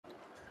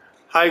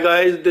Hi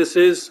guys, this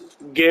is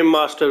Game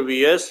Master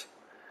VS.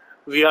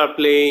 We are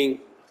playing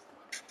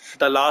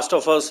The Last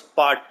of Us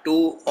Part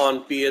 2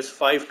 on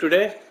PS5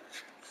 today.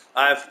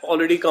 I've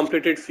already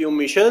completed few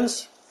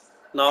missions.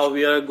 Now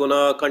we are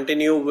gonna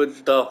continue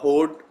with the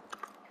Horde.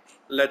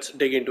 Let's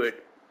dig into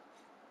it.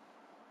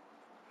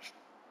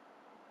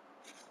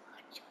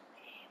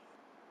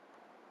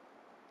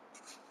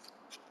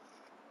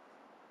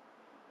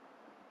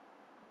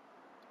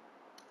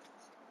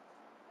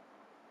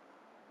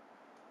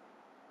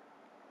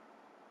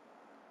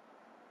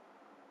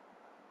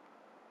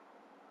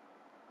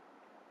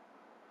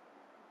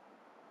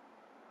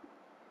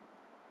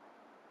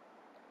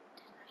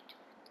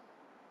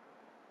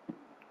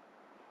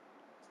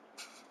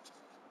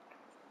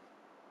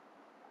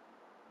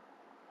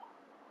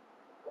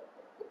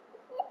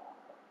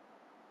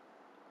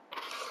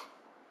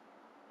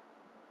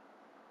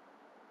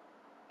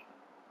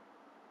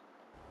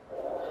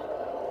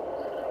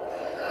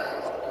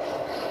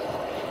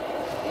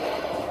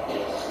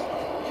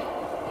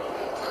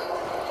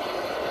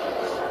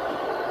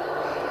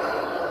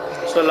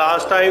 So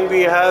last time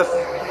we have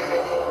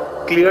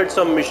cleared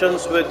some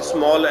missions with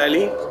small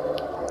Ellie.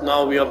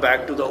 Now we are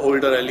back to the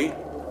older Ellie.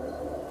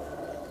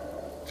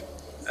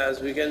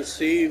 As we can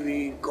see,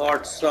 we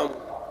got some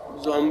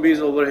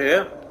zombies over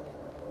here,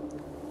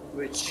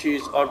 which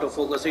she's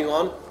auto-focusing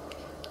on.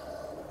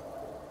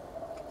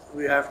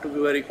 We have to be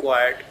very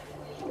quiet.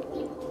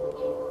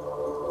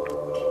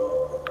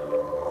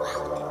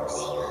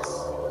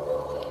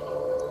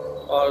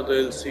 Or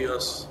they'll see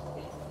us.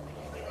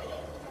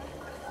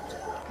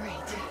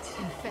 Great,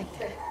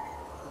 infected.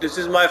 This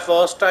is my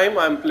first time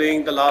I'm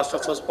playing The Last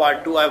of Us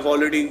Part 2. I've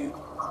already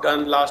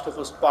done Last of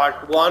Us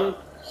Part 1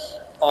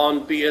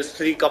 on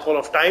PS3 couple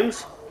of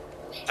times.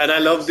 And I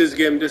love this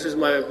game. This is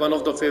my one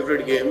of the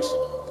favorite games.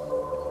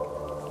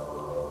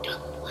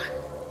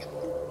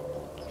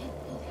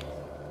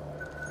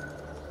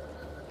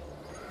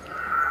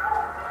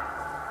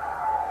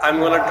 I'm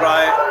gonna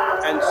try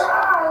and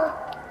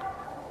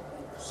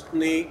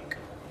sneak.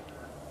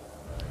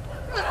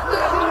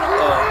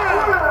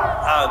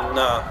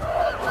 Nah.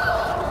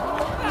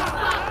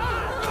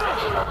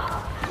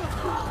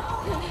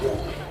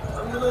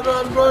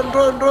 I'm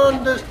gonna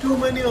run. There's too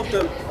many of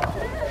them.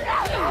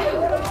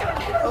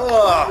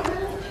 Oh.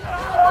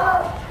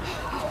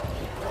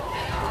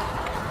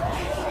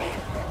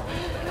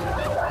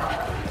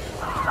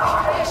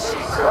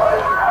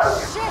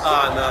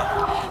 Nah.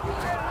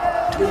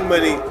 Too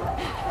many.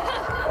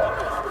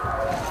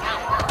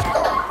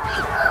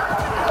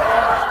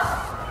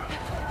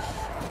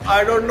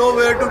 I don't know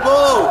where to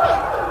go.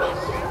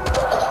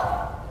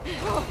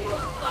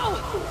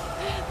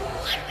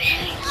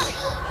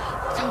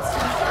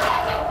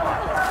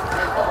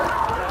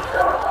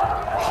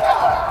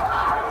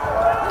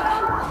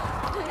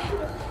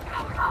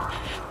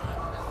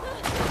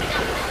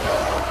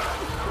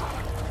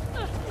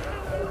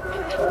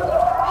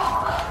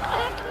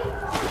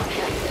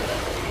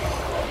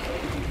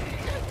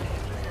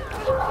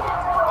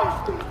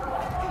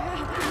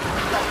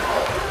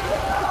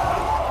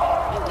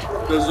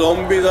 The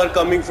zombies are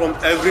coming from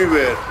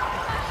everywhere.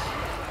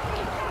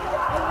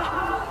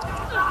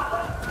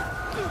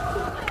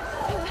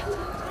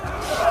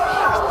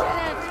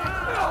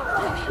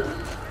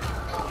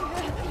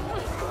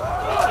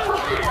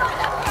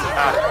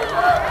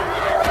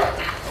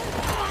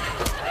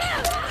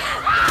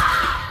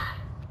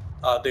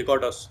 They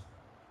got us.